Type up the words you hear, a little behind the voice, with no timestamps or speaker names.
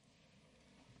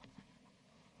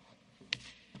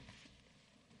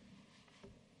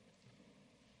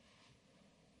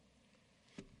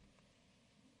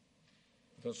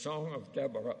the Song of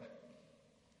Deborah,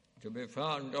 to be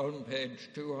found on page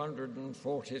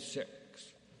 246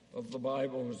 of the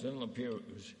Bibles in the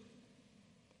pews.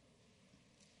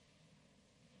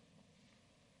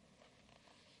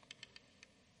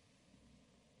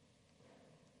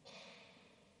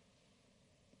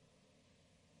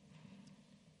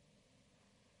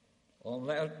 On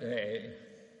that day,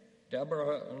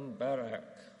 Deborah and Barak,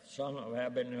 son of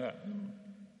Abinoam,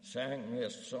 sang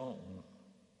this song.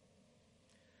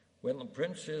 When the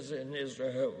princes in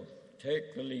Israel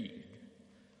take the lead,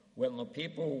 when the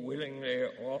people willingly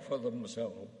offer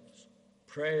themselves,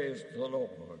 praise the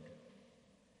Lord.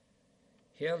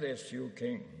 Hear this, you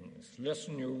kings,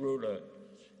 listen, you rulers.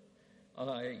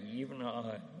 I, even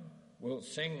I, will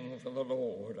sing for the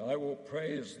Lord. I will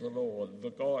praise the Lord,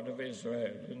 the God of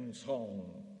Israel, in song.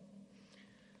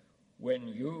 When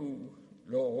you,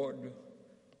 Lord,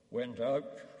 went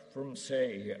out from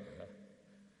Seir,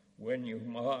 when you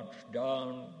marched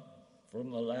down from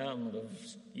the land of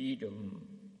Edom,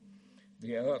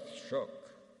 the earth shook,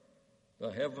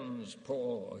 the heavens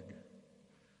poured,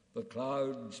 the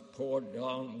clouds poured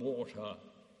down water,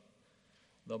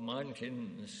 the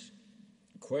mountains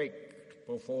quaked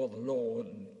before the Lord,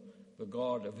 the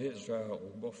God of Israel,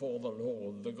 before the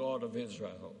Lord, the God of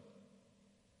Israel.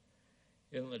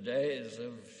 In the days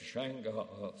of Shamgar,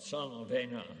 son of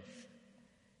Anath,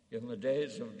 in the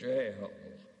days of Jael,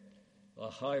 the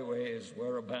highways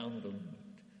were abandoned.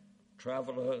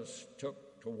 Travelers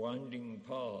took to winding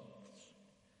paths.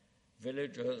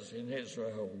 Villagers in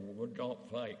Israel would not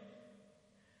fight.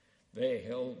 They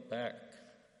held back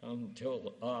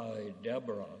until I,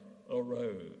 Deborah,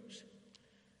 arose.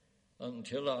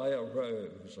 Until I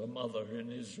arose, a mother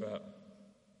in Israel.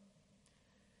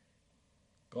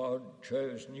 God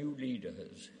chose new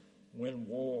leaders when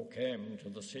war came to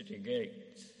the city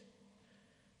gates,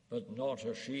 but not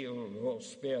a shield or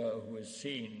spear was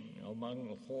seen among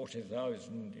the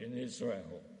 40,000 in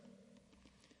Israel.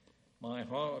 My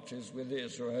heart is with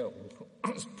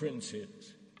Israel's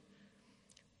princes,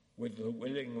 with the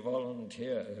willing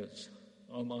volunteers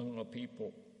among the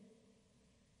people.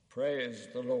 Praise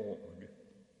the Lord.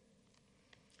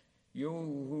 You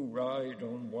who ride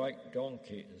on white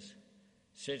donkeys,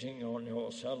 sitting on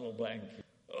your saddle blanket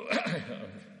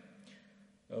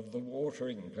of the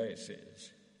watering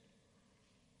places.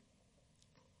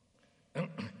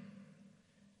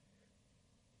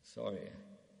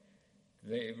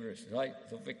 They recite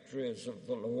the victories of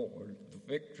the Lord, the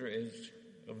victories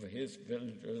of his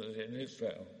villagers in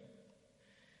Israel.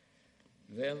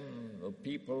 Then the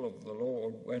people of the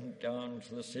Lord went down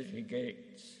to the city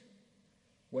gates.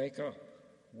 Wake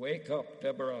up,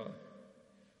 Deborah.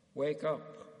 Wake up,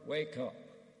 wake up.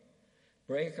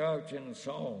 Break out in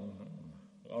song.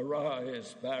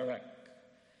 Arise, Barak.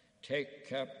 Take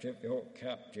captive your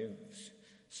captives,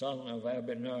 son of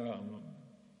Abinoam.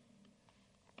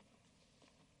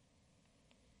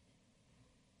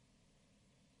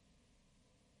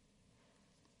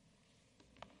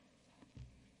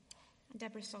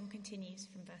 Deborah's song continues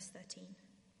from verse 13.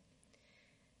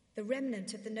 The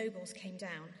remnant of the nobles came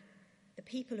down. The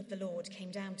people of the Lord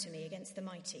came down to me against the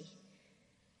mighty.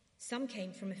 Some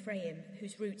came from Ephraim,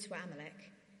 whose roots were Amalek.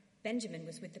 Benjamin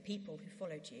was with the people who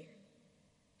followed you.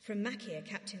 From Machir,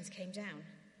 captains came down.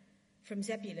 From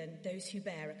Zebulun, those who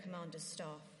bear a commander's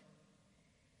staff.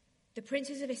 The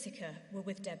princes of Issachar were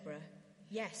with Deborah.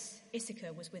 Yes,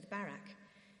 Issachar was with Barak,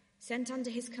 sent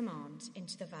under his command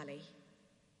into the valley.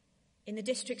 In the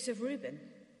districts of Reuben,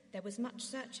 there was much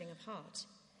searching of heart.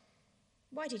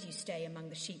 Why did you stay among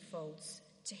the sheepfolds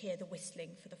to hear the whistling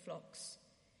for the flocks?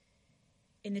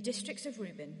 In the districts of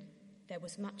Reuben, there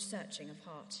was much searching of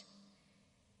heart.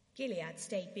 Gilead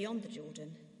stayed beyond the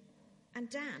Jordan.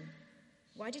 And Dan,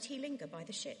 why did he linger by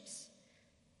the ships?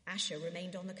 Asher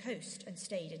remained on the coast and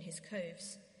stayed in his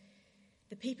coves.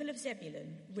 The people of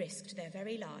Zebulun risked their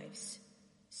very lives.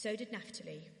 So did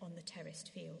Naphtali on the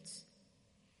terraced fields.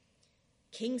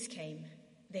 Kings came.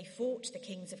 They fought, the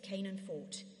kings of Canaan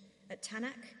fought. At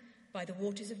Tanakh, by the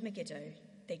waters of Megiddo,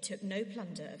 they took no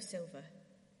plunder of silver.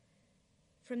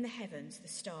 From the heavens the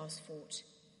stars fought.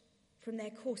 From their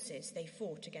courses they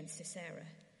fought against Sisera.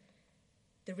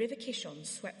 The river Kishon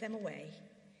swept them away,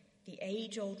 the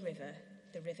age-old river,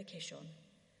 the river Kishon.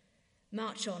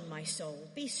 March on, my soul,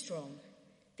 be strong.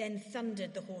 Then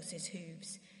thundered the horses'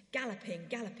 hooves. Galloping,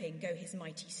 galloping go his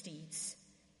mighty steeds.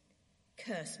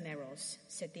 Curse Meroz,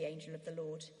 said the angel of the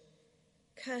Lord.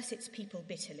 Curse its people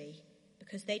bitterly,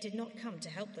 because they did not come to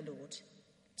help the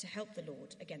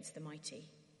Lord against the mighty.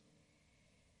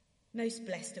 Most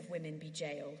blessed of women be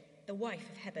Jael, the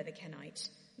wife of Heber the Kenite,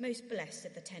 most blessed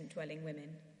of the tent-dwelling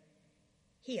women.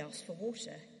 He asked for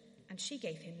water, and she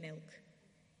gave him milk.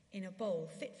 In a bowl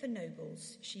fit for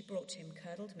nobles, she brought him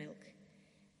curdled milk.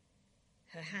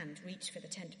 Her hand reached for the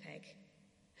tent peg,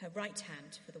 her right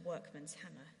hand for the workman's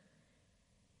hammer.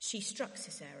 She struck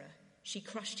Sisera, she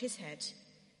crushed his head,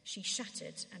 she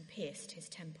shattered and pierced his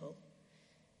temple.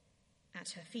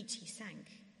 At her feet he sank,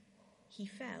 he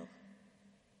fell,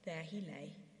 there he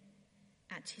lay.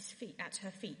 At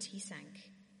her feet he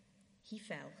sank, he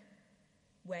fell,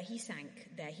 where he sank,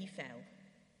 there he fell,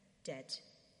 dead.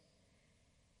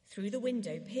 Through the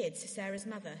window peered Sisera's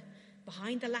mother.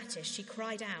 Behind the lattice she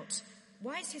cried out,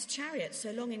 "Why is his chariot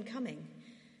so long in coming?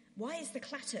 Why is the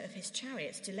clatter of his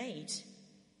chariots delayed?"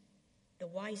 The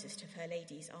wisest of her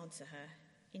ladies answer her.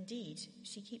 Indeed,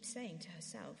 she keeps saying to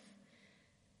herself,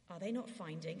 "Are they not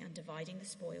finding and dividing the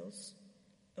spoils?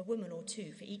 A woman or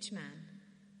two for each man.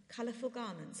 Colourful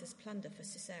garments as plunder for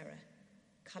Sisera.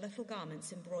 Colourful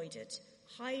garments embroidered,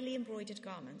 highly embroidered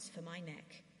garments for my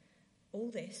neck. All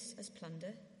this as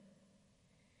plunder?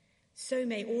 So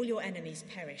may all your enemies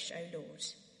perish, O Lord,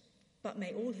 but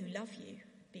may all who love you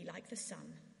be like the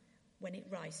sun when it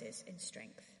rises in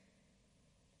strength."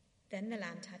 Then the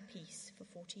land had peace for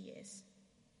 40 years.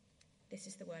 This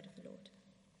is the word of the Lord.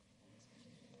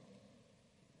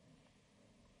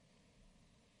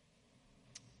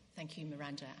 Thank you,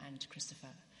 Miranda and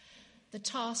Christopher. The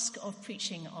task of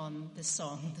preaching on this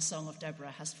song, the Song of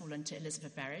Deborah, has fallen to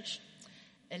Elizabeth Berridge.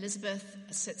 Elizabeth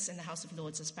sits in the House of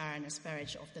Lords as Baroness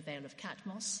Berridge of the Vale of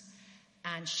Catmos,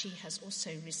 and she has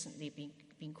also recently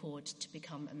been called to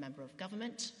become a member of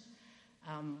government.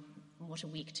 What a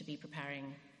week to be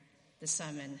preparing the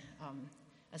sermon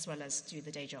as well as do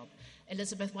the day job.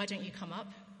 Elizabeth, why don't you come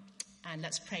up and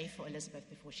let's pray for Elizabeth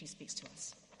before she speaks to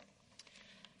us.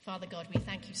 Father God, we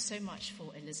thank you so much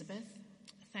for Elizabeth.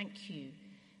 Thank you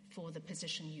for the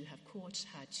position you have called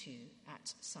her to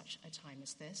at such a time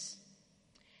as this.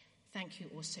 Thank you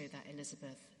also that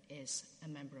Elizabeth is a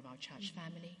member of our church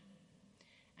family.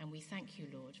 And we thank you,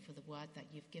 Lord, for the word that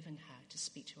you've given her to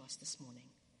speak to us this morning.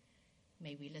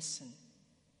 May we listen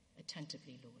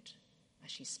attentively, Lord,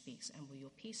 as she speaks. And will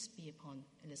your peace be upon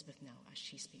Elizabeth now as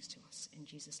she speaks to us. In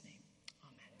Jesus' name,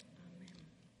 amen.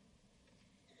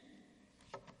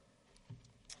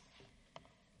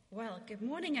 Well, good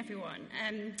morning, everyone.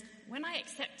 When I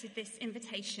accepted this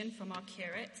invitation from our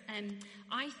curate,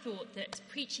 I thought that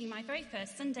preaching my very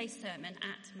first Sunday sermon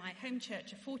at my home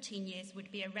church of 14 years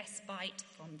would be a respite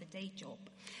from the day job,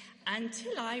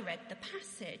 until I read the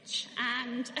passage.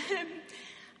 And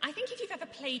I think if you've ever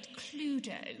played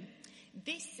Cluedo,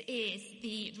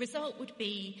 the result would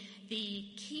be the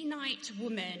Kenite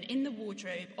woman in the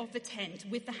wardrobe of the tent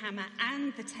with the hammer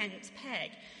and the tent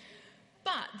peg.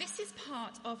 But this is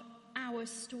part of our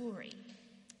story.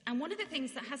 And one of the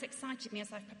things that has excited me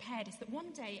as I've prepared is that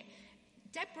one day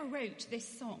Deborah wrote this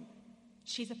song.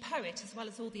 She's a poet as well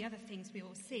as all the other things we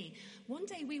will see. One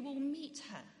day we will meet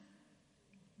her.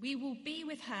 We will be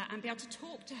with her and be able to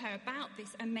talk to her about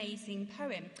this amazing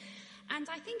poem. And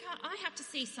I think I have to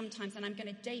see sometimes, and I'm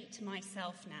going to date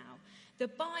myself now, the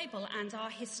Bible and our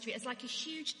history as like a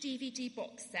huge DVD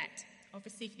box set.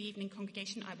 Obviously, for the evening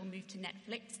congregation, I will move to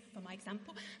Netflix for my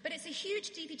example. But it's a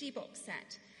huge DVD box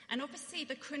set. And obviously,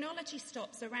 the chronology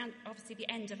stops around, obviously, the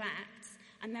end of Acts.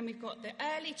 And then we've got the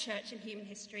early church and human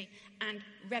history and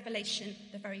Revelation,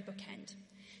 the very bookend.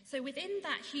 So within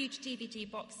that huge DVD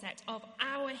box set of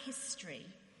our history,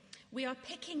 we are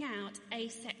picking out a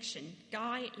section.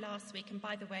 Guy, last week, and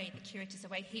by the way, the curator's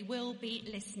away, he will be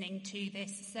listening to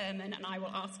this sermon, and I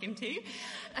will ask him to.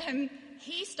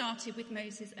 He started with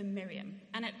Moses and Miriam.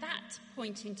 And at that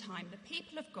point in time, the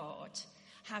people of God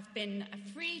have been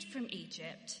freed from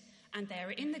Egypt, and they are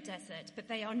in the desert, but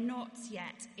they are not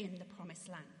yet in the promised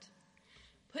land.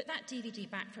 Put that DVD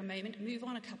back for a moment, move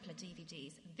on a couple of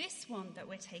DVDs. This one that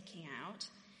we're taking out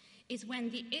is when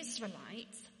the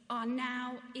Israelites are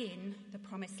now in the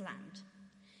promised land.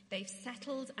 They've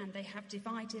settled and they have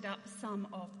divided up some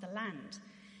of the land.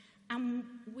 And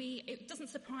it doesn't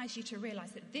surprise you to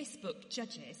realise that this book,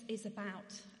 Judges, is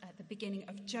about the beginning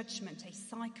of judgment, a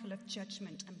cycle of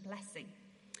judgment and blessing.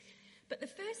 But the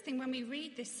first thing when we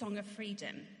read this Song of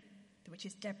Freedom, which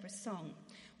is Deborah's song,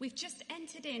 we've just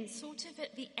entered in sort of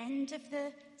at the end of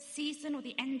the season or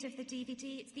the end of the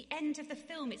DVD. It's the end of the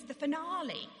film. It's the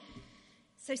finale.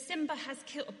 So Simba has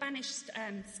banished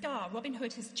Scar. Robin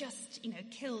Hood has just,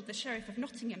 killed the Sheriff of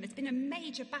Nottingham. There's been a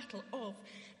major battle of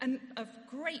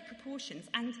great proportions.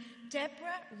 And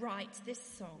Deborah writes this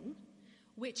song,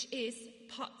 which is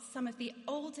some of the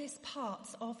oldest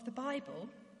parts of the Bible.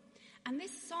 And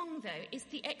this song, though, is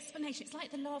the explanation. It's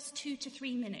like the last 2 to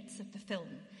 3 minutes of the film,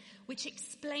 which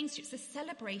explains to you, it's a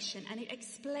celebration, and it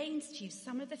explains to you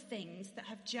some of the things that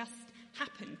have just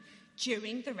happened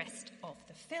during the rest of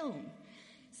the film.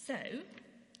 So,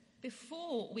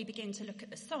 before we begin to look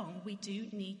at the song, we do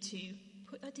need to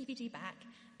put our DVD back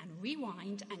and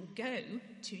rewind and go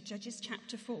to Judges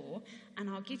chapter 4, and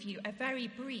I'll give you a very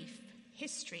brief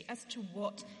history as to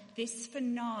what this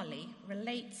finale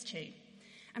relates to.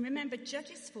 And remember,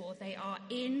 Judges 4, they are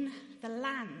in the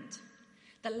land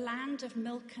of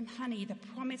milk and honey, the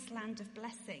promised land of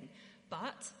blessing,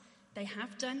 but they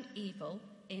have done evil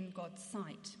in God's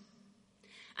sight.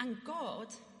 And God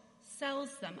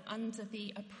sells them under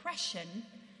the oppression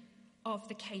of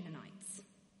the Canaanites.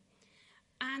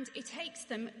 And it takes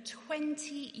them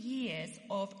 20 years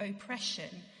of oppression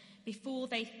before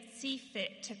they see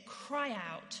fit to cry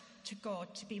out to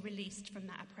God to be released from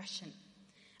that oppression.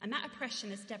 And that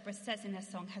oppression, as Deborah says in her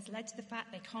song, has led to the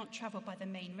fact they can't travel by the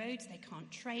main roads, they can't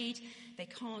trade, they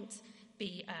can't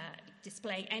be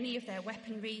displaying any of their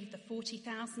weaponry, the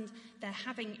 40,000.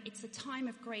 It's a time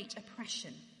of great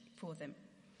oppression for them.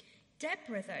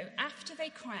 Deborah, though, after they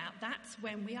cry out, that's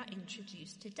when we are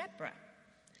introduced to Deborah.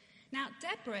 Now,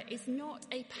 Deborah is not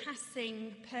a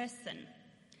passing person.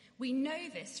 We know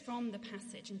this from the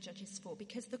passage in Judges 4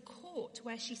 because the court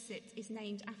where she sits is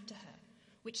named after her,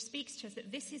 which speaks to us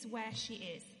that this is where she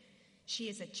is. She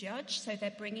is a judge, so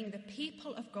the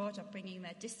people of God are bringing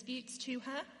their disputes to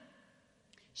her.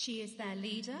 She is their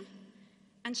leader,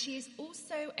 and she is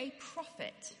also a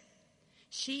prophet.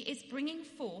 She is bringing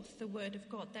forth the word of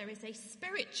God. There is a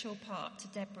spiritual part to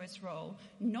Deborah's role,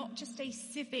 not just a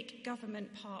civic government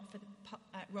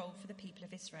role for the people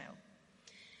of Israel.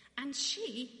 And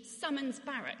she summons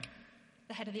Barak,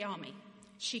 the head of the army.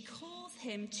 She calls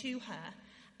him to her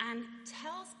and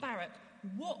tells Barak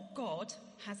what God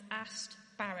has asked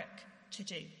Barak to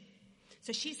do.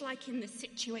 So she's like in the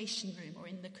situation room or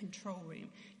in the control room,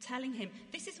 telling him,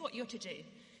 this is what you're to do.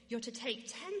 You're to take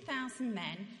 10,000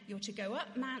 men, you're to go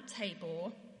up Mount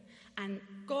Tabor, and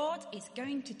God is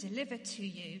going to deliver to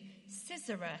you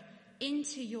Sisera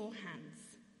into your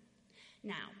hands.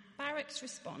 Now, Barak's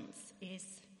response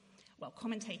is, well,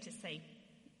 commentators say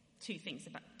two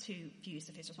views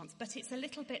of his response, but it's a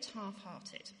little bit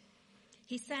half-hearted.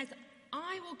 He says,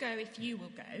 I will go if you will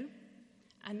go,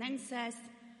 and then says,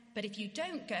 but if you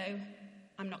don't go,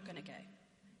 I'm not going to go.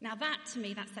 Now that, to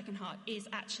me, that second part is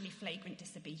actually flagrant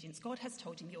disobedience. God has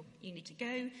told him you need to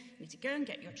go and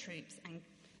get your troops and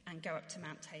go up to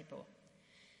Mount Tabor.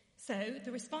 So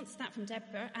the response to that from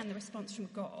Deborah and the response from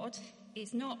God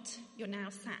is not, you're now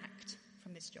sacked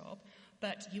from this job,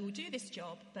 but you will do this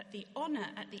job, but the honour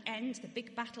at the end, the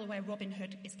big battle where Robin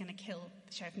Hood is going to kill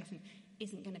the Sheriff of Nottingham,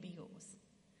 isn't going to be yours.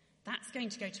 That's going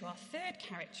to go to our third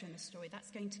character in the story. That's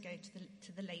going to go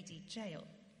to the Lady Jael.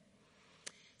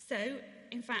 So,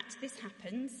 in fact, this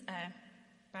happens.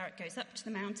 Barak goes up to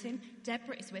the mountain.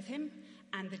 Deborah is with him.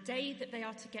 And the day that they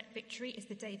are to get victory is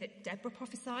the day that Deborah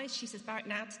prophesies. She says, Barak,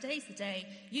 now today's the day.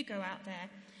 You go out there.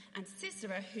 And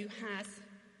Sisera, who has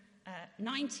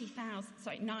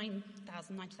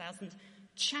 90,000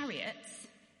 chariots,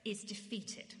 is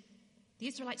defeated. The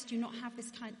Israelites do not have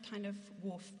this kind of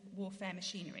warfare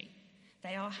machinery.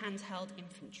 They are handheld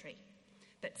infantry.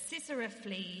 But Sisera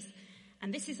flees,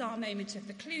 and this is our moment of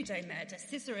the Cluedo murder.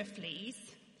 Sisera flees.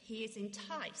 He is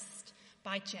enticed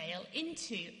by Jael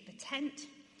into the tent.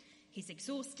 He's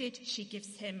exhausted. She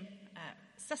gives him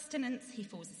sustenance. He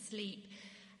falls asleep.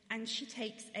 And she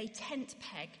takes a tent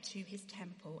peg to his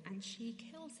temple, and she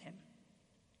kills him.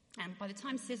 And by the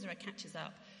time Sisera catches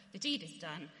up, the deed is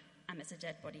done, and there's a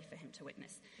dead body for him to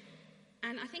witness.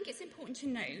 And I think it's important to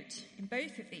note, in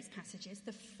both of these passages,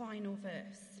 the final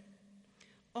verse.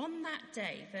 On that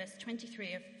day, verse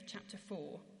 23 of chapter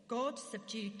 4, God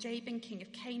subdued Jabin, king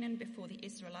of Canaan, before the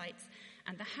Israelites,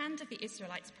 and the hand of the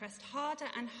Israelites pressed harder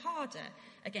and harder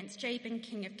against Jabin,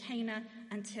 king of Canaan,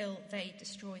 until they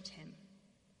destroyed him.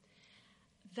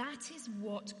 That is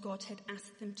what God had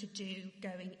asked them to do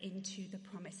going into the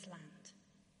promised land.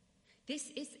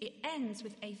 It ends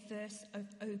with a verse of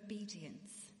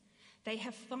obedience. They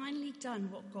have finally done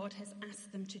what God has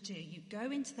asked them to do. You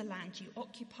go into the land, you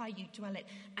occupy, you dwell it,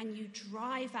 and you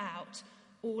drive out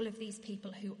all of these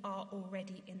people who are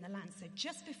already in the land. So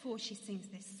just before she sings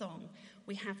this song,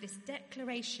 we have this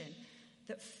declaration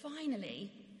that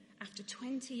finally, after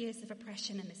 20 years of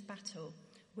oppression and this battle,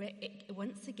 we're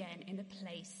once again in a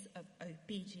place of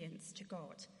obedience to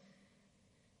God.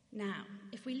 Now,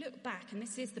 if we look back, and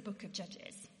this is the book of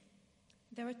Judges,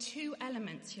 there are two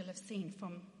elements you'll have seen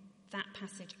from that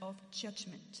passage of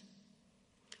judgment.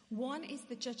 One is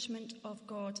the judgment of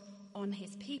God on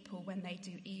his people when they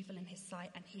do evil in his sight,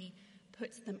 and he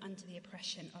puts them under the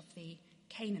oppression of the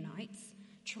Canaanites,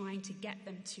 trying to get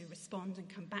them to respond and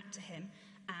come back to him.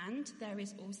 And there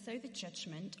is also the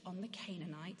judgment on the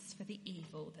Canaanites for the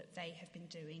evil that they have been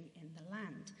doing in the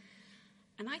land.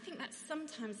 And I think that's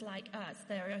sometimes like us.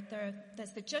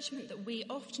 There's the judgment that we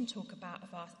often talk about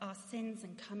of our sins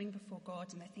and coming before God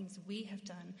and the things we have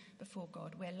done before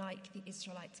God. We're like the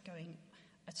Israelites going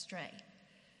astray.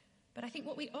 But I think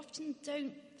what we often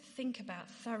don't think about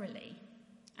thoroughly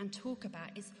and talk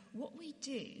about is what we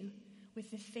do with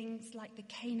the things like the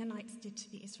Canaanites did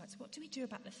to the Israelites. What do we do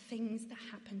about the things that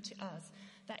happen to us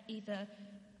that either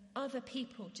other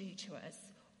people do to us,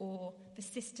 or the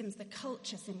systems, the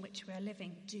cultures in which we are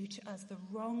living do to us, the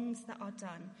wrongs that are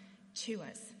done to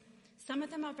us? Some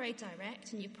of them are very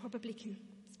direct, and you probably can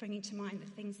spring to mind the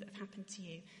things that have happened to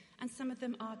you, and some of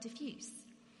them are diffuse.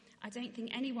 I don't think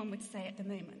anyone would say at the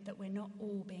moment that we're not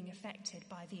all being affected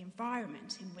by the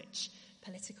environment in which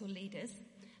political leaders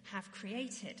have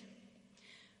created.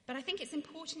 But I think it's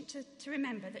important to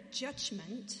remember that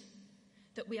judgment,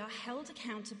 that we are held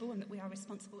accountable and that we are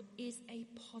responsible, is a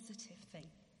positive thing.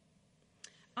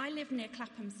 I live near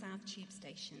Clapham South Tube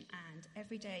Station, and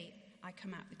every day I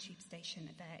come out the tube station,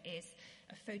 there is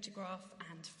a photograph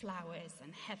and flowers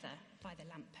and heather by the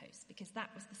lamppost, because that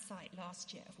was the site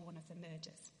last year of one of the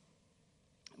murders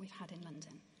we've had in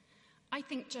London. I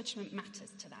think judgment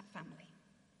matters to that family.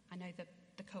 I know that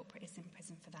the culprit is in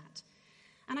prison for that.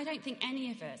 And I don't think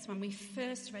any of us, when we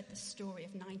first read the story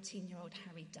of 19-year-old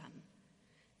Harry Dunn,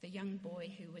 the young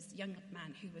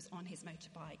man who was on his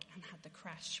motorbike and had the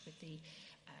crash with the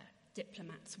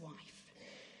diplomat's wife,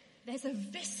 there's a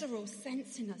visceral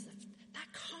sense in us of, that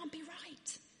can't be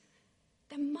right.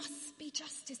 There must be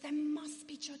justice. There must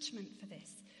be judgment for this.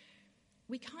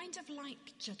 We kind of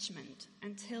like judgment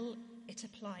until it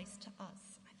applies to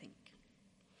us, I think.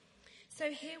 So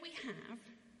here we have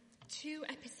 2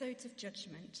 episodes of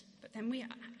judgment, but then we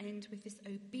end with this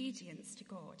obedience to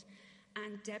God,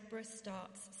 and Deborah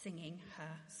starts singing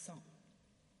her song.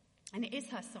 And it is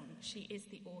her song. She is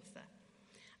the author.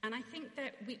 And I think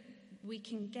that we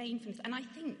can gain from this. And I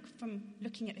think from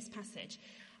looking at this passage,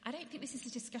 I don't think this is a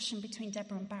discussion between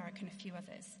Deborah and Barak and a few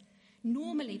others.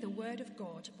 Normally, the word of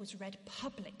God was read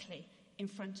publicly in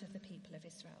front of the people of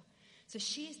Israel. So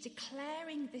she is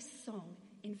declaring this song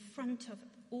in front of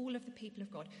all of the people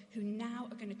of God, who now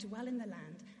are going to dwell in the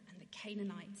land, and the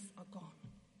Canaanites are gone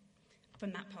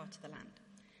from that part of the land.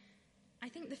 I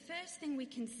think the first thing we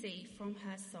can see from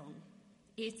her song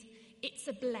is it's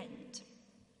a blend.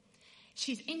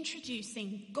 She's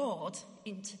introducing God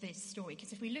into this story,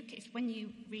 because when you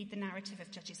read the narrative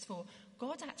of Judges 4,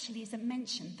 God actually isn't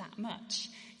mentioned that much.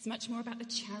 It's much more about the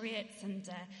chariots and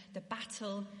the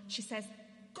battle. She says,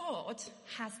 God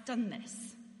has done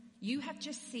this. You have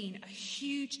just seen a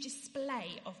huge display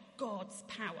of God's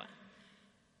power.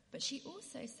 But she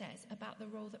also says about the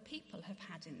role that people have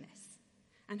had in this.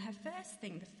 And her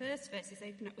the first verse is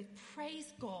open up with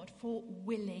praise God for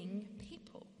willing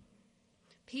people.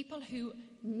 People who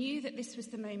knew that this was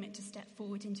the moment to step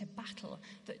forward into battle,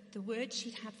 that the word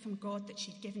she'd had from God that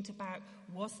she'd given to Barak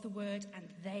was the word, and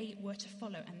they were to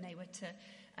follow, and they were to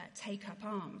take up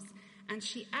arms. And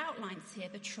she outlines here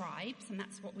the tribes, and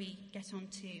that's what we get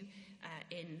onto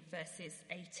in verses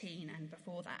 18 and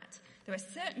before that. There are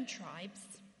certain tribes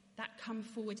that come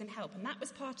forward and help, and that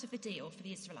was part of the deal for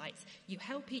the Israelites. You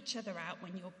help each other out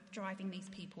when you're driving these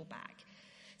people back.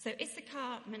 So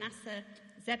Issachar, Manasseh,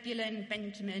 Zebulun,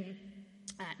 Benjamin,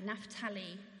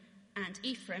 Naphtali, and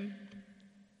Ephraim,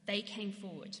 they came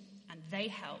forward and they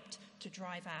helped to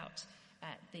drive out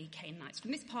the Canaanites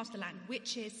from this part of the land,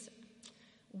 which is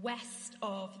west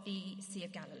of the Sea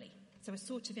of Galilee. So we're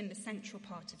sort of in the central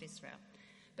part of Israel.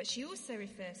 But she also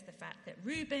refers to the fact that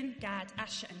Reuben, Gad,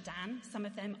 Asher, and Dan, some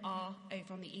of them are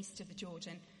over on the east of the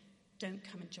Jordan, don't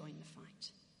come and join the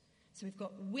fight. So we've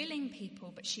got willing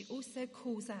people, but she also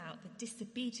calls out the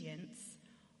disobedience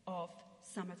of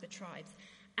some of the tribes.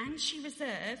 And she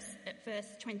reserves, at verse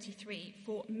 23,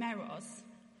 for Meroz,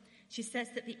 she says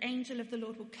that the angel of the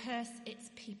Lord will curse its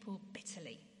people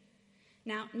bitterly.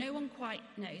 Now, no one quite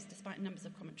knows, despite numbers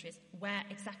of commentaries, where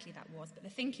exactly that was, but the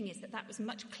thinking is that that was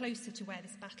much closer to where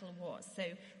this battle was. So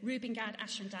Reuben, Gad,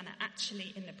 Asher, and Dan are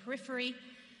actually in the periphery,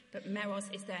 but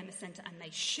Meroz is there in the centre, and they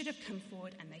should have come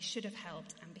forward and they should have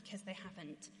helped, and because they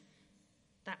haven't,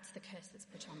 that's the curse that's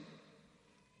put on them.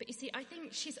 But you see, I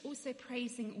think she's also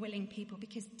praising willing people,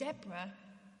 because Deborah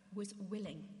was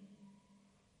willing.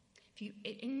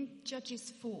 In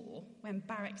Judges 4, when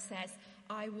Barak says,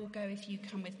 I will go if you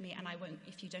come with me, and I won't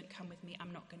if you don't come with me,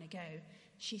 I'm not going to go.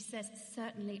 She says,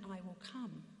 certainly I will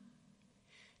come.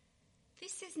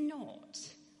 This is not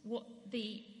what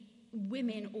the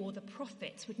women or the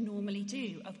prophets would normally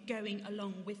do, of going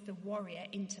along with the warrior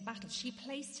into battle. She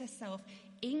placed herself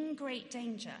in great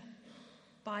danger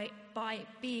by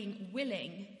being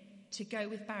willing to go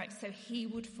with Barak so he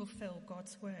would fulfill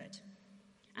God's word.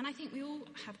 And I think we all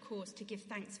have cause to give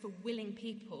thanks for willing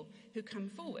people who come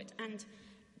forward. And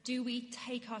do we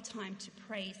take our time to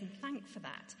praise and thank for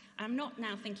that? I'm not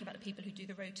now thinking about the people who do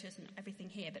the rotas and everything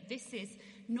here, but this is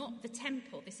not the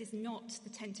temple. This is not the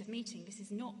tent of meeting. This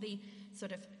is not the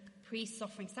sort of priests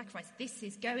offering sacrifice. This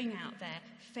is going out there,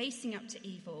 facing up to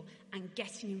evil and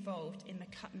getting involved in the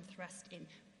cut and thrust in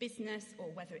business, or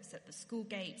whether it's at the school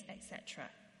gate, etc.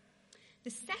 The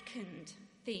second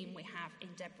theme we have in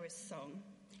Deborah's song,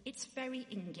 it's very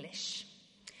English.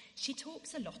 She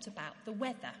talks a lot about the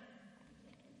weather.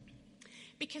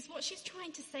 Because what she's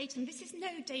trying to say to them, this is no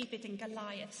David and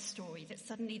Goliath story that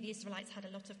suddenly the Israelites had a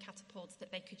lot of catapults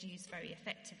that they could use very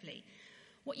effectively.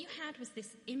 What you had was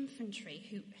this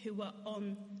infantry who were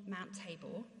on Mount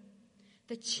Tabor.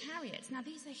 The chariots, now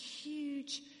these are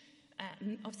huge,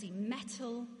 obviously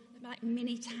metal, like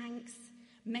mini tanks,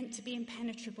 meant to be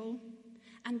impenetrable.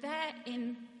 And they're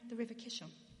in the River Kishon.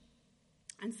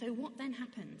 And so what then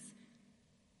happens?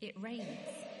 It rains.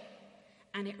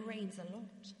 And it rains a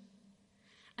lot.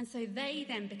 And so they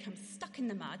then become stuck in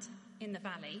the mud in the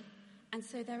valley, and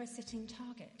so they're a sitting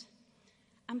target.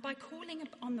 And by calling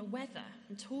on the weather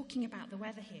and talking about the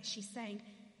weather here, she's saying,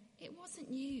 it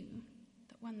wasn't you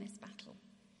that won this battle.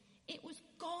 It was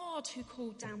God who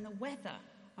called down the weather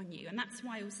on you. And that's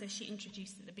why also she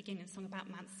introduced at the beginning of the song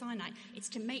about Mount Sinai. It's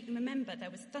to make them remember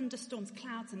there was thunderstorms,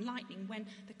 clouds and lightning when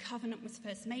the covenant was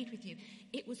first made with you.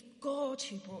 It was God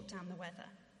who brought down the weather.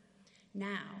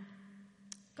 Now,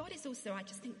 God is also, I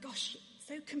just think, gosh,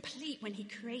 so complete when he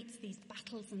creates these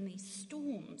battles and these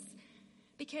storms.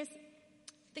 Because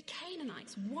the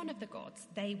Canaanites, one of the gods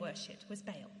they worshipped was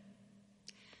Baal.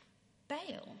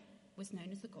 Baal was known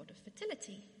as the god of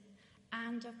fertility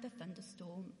and of the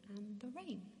thunderstorm and the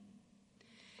rain.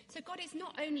 So God is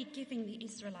not only giving the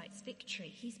Israelites victory,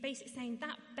 he's basically saying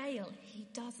that Baal, he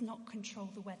does not control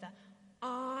the weather.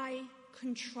 I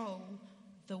control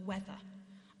the weather.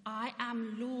 I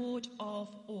am Lord of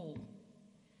all.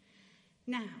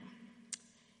 Now,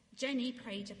 Jenny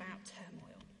prayed about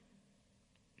turmoil.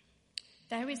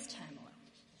 There is turmoil.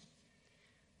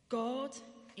 God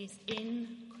is in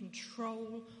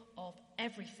control of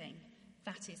everything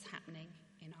that is happening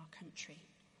in our country.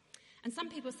 And some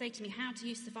people say to me, how do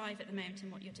you survive at the moment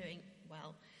and what you're doing?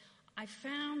 Well, I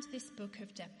found this book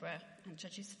of Deborah and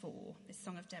Judges 4, this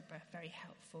Song of Deborah, very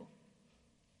helpful.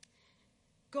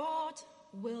 God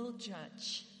will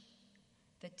judge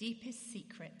the deepest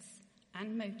secrets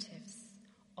and motives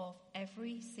of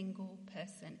every single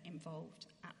person involved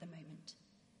at the moment.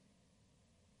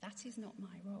 That is not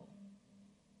my role.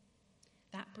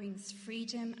 That brings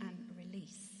freedom and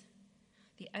release.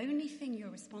 The only thing you're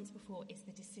responsible for is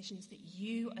the decisions that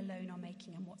you alone are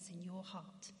making and what's in your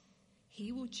heart.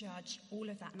 He will judge all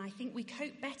of that. And I think we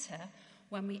cope better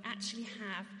when we actually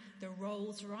have the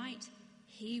roles right.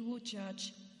 He will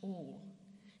judge all.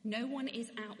 No one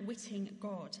is outwitting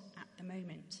God at the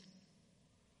moment.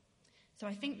 So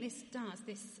I think this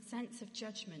sense of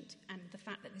judgment and the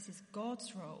fact that this is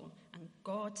God's role and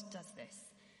God does this,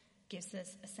 gives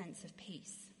us a sense of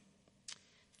peace.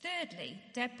 Thirdly,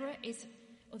 Deborah is,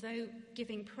 although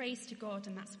giving praise to God,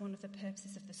 and that's one of the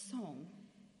purposes of the song,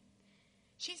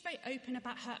 she's very open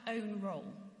about her own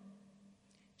role.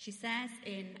 She says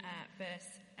in verse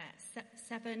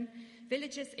 7,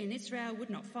 villagers in Israel would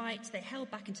not fight. They held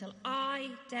back until I,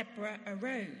 Deborah,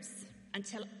 arose.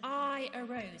 Until I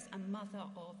arose, a mother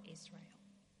of Israel.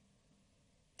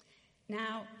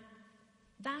 Now,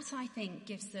 that I think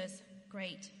gives us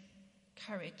great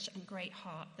courage and great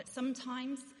heart, that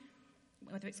sometimes,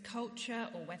 whether it's culture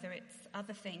or whether it's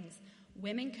other things,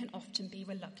 women can often be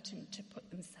reluctant to put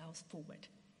themselves forward.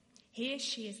 Here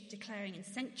she is declaring in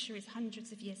centuries,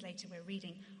 hundreds of years later, we're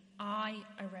reading, I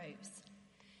arose.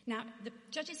 Now, the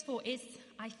Judges 4 is,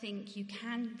 I think, you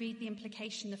can read the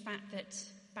implication, the fact that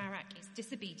Barak is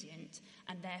disobedient,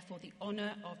 and therefore the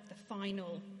honour of the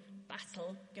final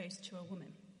battle goes to a woman.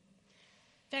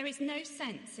 There is no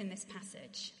sense in this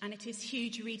passage, and it is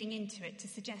huge reading into it, to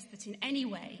suggest that in any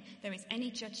way there is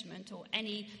any judgment or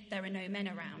there are no men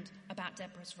around about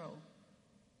Deborah's role.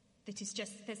 That is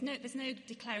just, there's no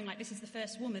declaring like this is the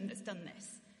first woman that's done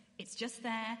this. It's just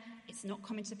there, it's not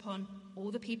commented upon,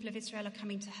 all the people of Israel are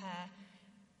coming to her.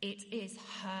 It is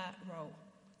her role.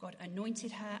 God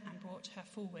anointed her and brought her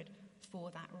forward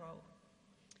for that role.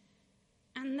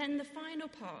 And then the final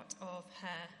part of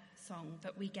her song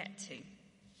that we get to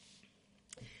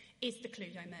is the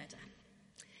Cluedo murder,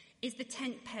 is the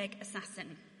tent peg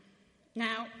assassin.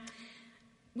 Now,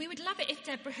 we would love it if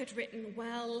Deborah had written,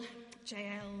 well,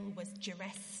 Jael was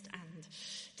duressed and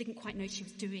didn't quite know what she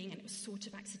was doing and it was sort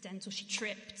of accidental, she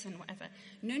tripped and whatever.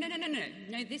 No,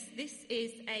 this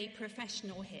is a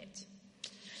professional hit.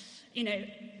 You know,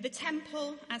 the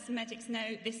temple, as the medics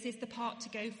know, this is the part to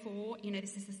go for. You know,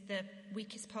 this is the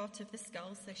weakest part of the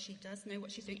skull, so she does know what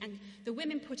she's doing. And the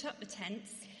women put up the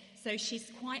tents, so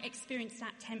she's quite experienced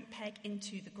that tent peg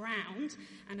into the ground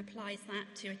and applies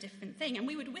that to a different thing. And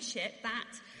we would wish it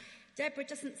that Deborah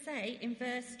doesn't say in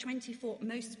verse 24,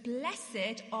 most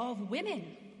blessed of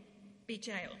women be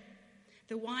Jael,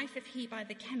 the wife of Hebai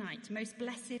the Kenite, most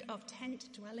blessed of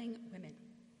tent-dwelling women.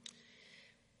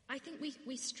 I think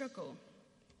we struggle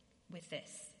with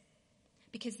this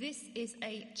because this is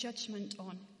a judgment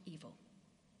on evil.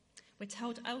 We're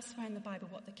told elsewhere in the Bible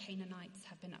what the Canaanites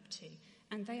have been up to,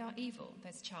 and they are evil.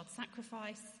 There's child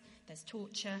sacrifice, there's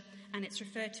torture, and it's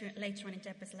referred to later on in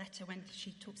Deborah's letter when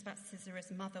she talks about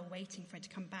Sisera's mother waiting for her to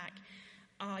come back.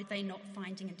 Are they not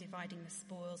finding and dividing the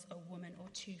spoils, a woman or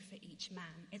two for each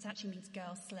man? It actually means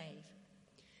girl slave.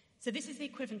 So this is the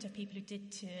equivalent of people who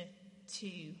did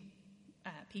to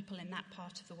people in that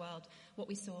part of the world what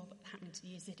we saw happening to the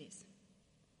Yazidis.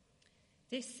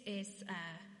 This is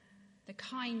the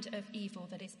kind of evil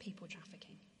that is people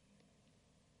trafficking.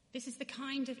 This is the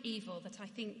kind of evil that I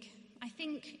think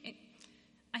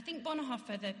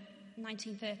Bonhoeffer, the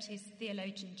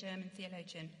 1930s German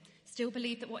theologian, still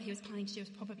believed that what he was planning to do was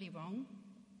probably wrong,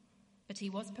 but he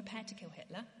was prepared to kill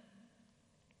Hitler.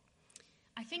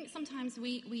 I think sometimes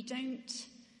we don't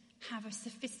have a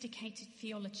sophisticated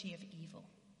theology of evil.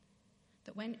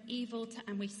 That when evil,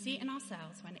 and we see it in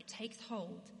ourselves, when it takes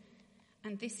hold,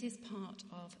 and this is part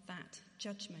of that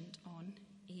judgment on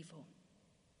evil.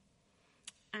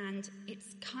 And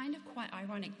it's kind of quite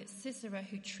ironic that Sisera,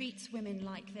 who treats women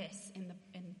like this,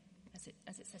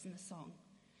 as it says in the song,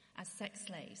 as sex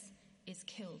slaves, is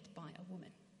killed by a woman.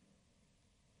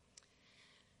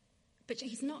 But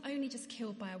he's not only just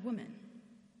killed by a woman.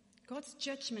 God's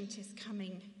judgment is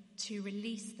coming to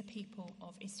release the people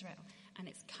of Israel, and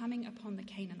it's coming upon the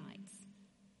Canaanites.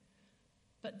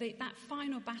 But that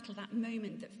final battle, that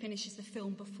moment that finishes the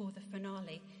film before the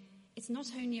finale, it's not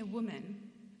only a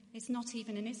woman, it's not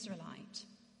even an Israelite.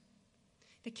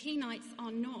 The Kenites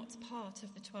are not part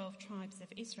of the 12 tribes of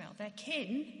Israel. They're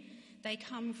kin. They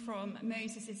come from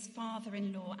Moses'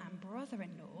 father-in-law and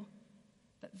brother-in-law.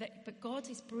 But God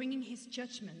is bringing his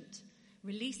judgment,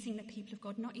 releasing the people of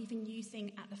God, not even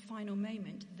using at the final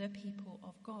moment the people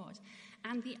of God.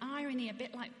 And the irony, a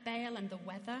bit like Baal and the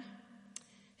weather,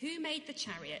 who made the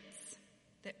chariots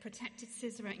that protected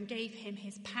Sisera and gave him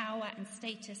his power and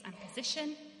status and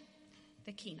position?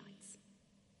 The Kenites.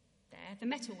 They're the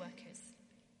metal workers.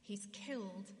 He's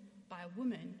killed by a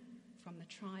woman from the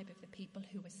tribe of the people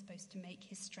who were supposed to make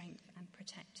his strength and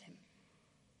protect him.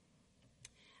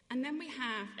 And then we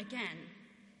have, again,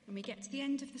 when we get to the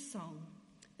end of the song,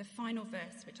 the final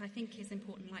verse, which I think is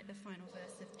important, like the final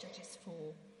verse of Judges 4.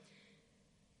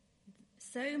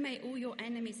 So may all your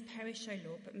enemies perish, O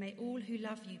Lord, but may all who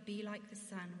love you be like the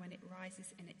sun when it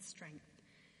rises in its strength.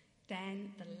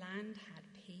 Then the land had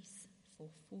peace for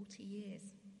 40 years.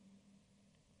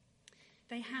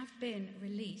 They have been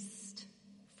released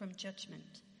from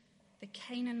judgment. The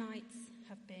Canaanites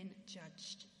have been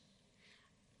judged.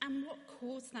 And what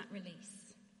caused that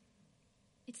release?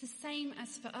 It's the same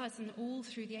as for us and all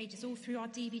through the ages, all through our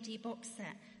DVD box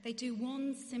set. They do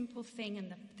one simple thing,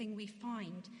 and the thing we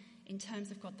find in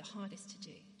terms of God the hardest to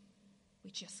do.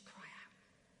 We just cry out.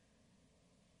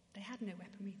 They had no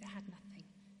weaponry, they had nothing.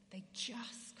 They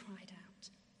just cried out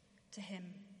to him.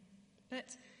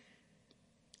 But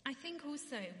I think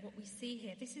also what we see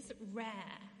here, this is rare,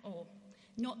 or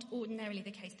not ordinarily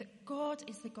the case, that God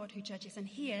is the God who judges. And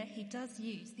here he does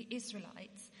use the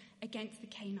Israelites against the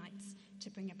Canaanites to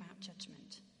bring about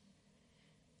judgment.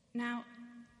 Now,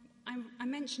 I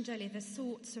mentioned earlier the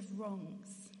sorts of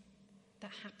wrongs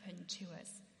that happen to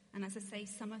us. And as I say,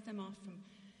 some of them are from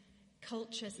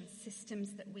cultures and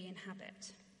systems that we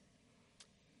inhabit.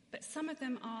 But some of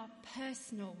them are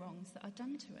personal wrongs that are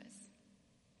done to us.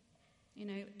 You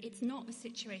know, it's not the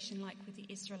situation like with the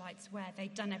Israelites where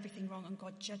they'd done everything wrong and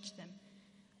God judged them.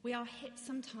 We are hit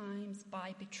sometimes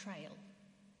by betrayal.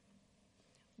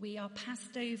 We are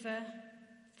passed over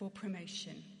for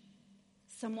promotion.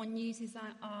 Someone uses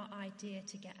our idea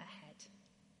to get ahead.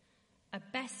 A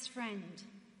best friend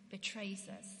betrays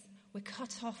us We're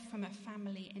cut off from a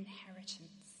family inheritance.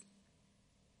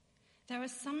 There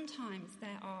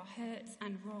are hurts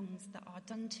and wrongs that are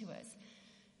done to us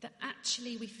that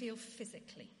actually we feel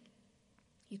physically.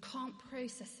 You can't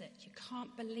process it. You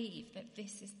can't believe that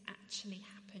this has actually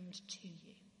happened to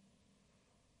you.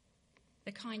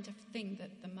 The kind of thing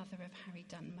that the mother of Harry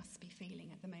Dunn must be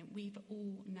feeling at the moment. We've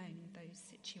all known those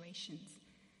situations.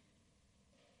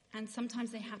 And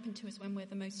sometimes they happen to us when we're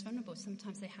the most vulnerable.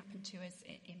 Sometimes they happen to us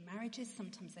in marriages.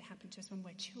 Sometimes they happen to us when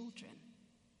we're children.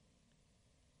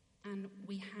 And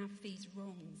we have these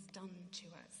wrongs done to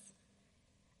us.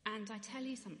 And I tell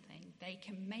you something, they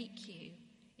can make you,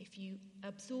 if you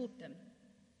absorb them,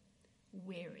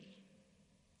 weary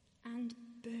and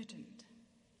burdened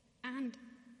and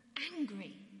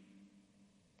angry.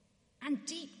 And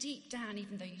deep, deep down,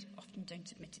 even though you often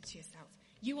don't admit it to yourself,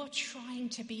 you are trying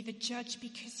to be the judge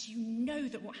because you know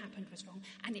that what happened was wrong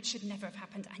and it should never have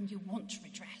happened, and you want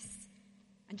redress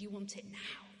and you want it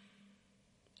now.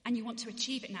 And you want to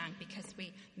achieve it now because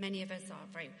many of us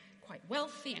are quite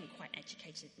wealthy and quite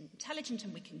educated and intelligent,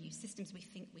 and we can use systems. We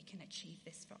think we can achieve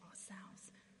this for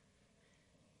ourselves.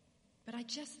 But I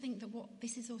just think that what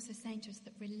this is also saying to us,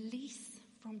 that release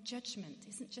from judgment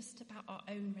isn't just about our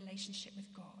own relationship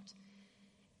with God.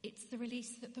 It's the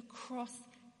release that the cross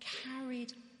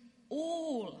carried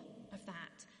all of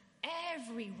that,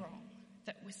 every wrong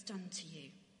that was done to you.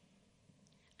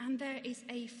 And there is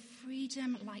a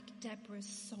freedom like Deborah's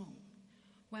song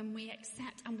when we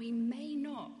accept, and we may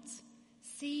not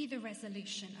see the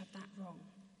resolution of that wrong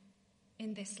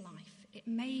in this life. It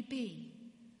may be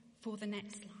for the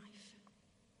next life.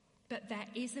 But there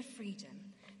is a freedom.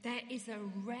 There is a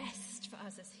rest for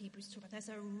us, as Hebrews talk about. There's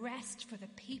a rest for the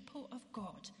people of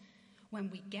God when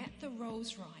we get the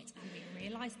roles right and we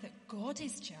realize that God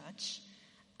is judge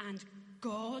and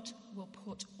God will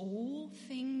put all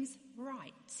things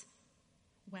right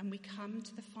when we come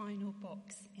to the final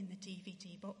box in the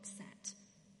DVD box set.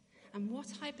 And what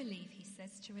I believe he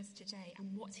says to us today,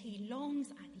 and what he longs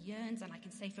and yearns, and I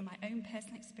can say from my own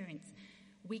personal experience,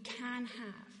 we can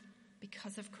have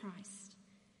because of Christ.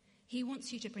 He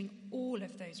wants you to bring all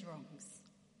of those wrongs,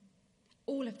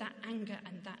 all of that anger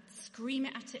and that, scream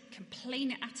it at it,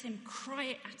 complain it at him, cry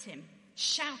it at him,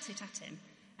 shout it at him.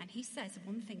 And he says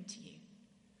one thing to you: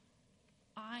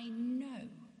 I know.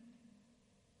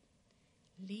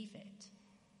 Leave it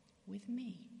with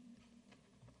me.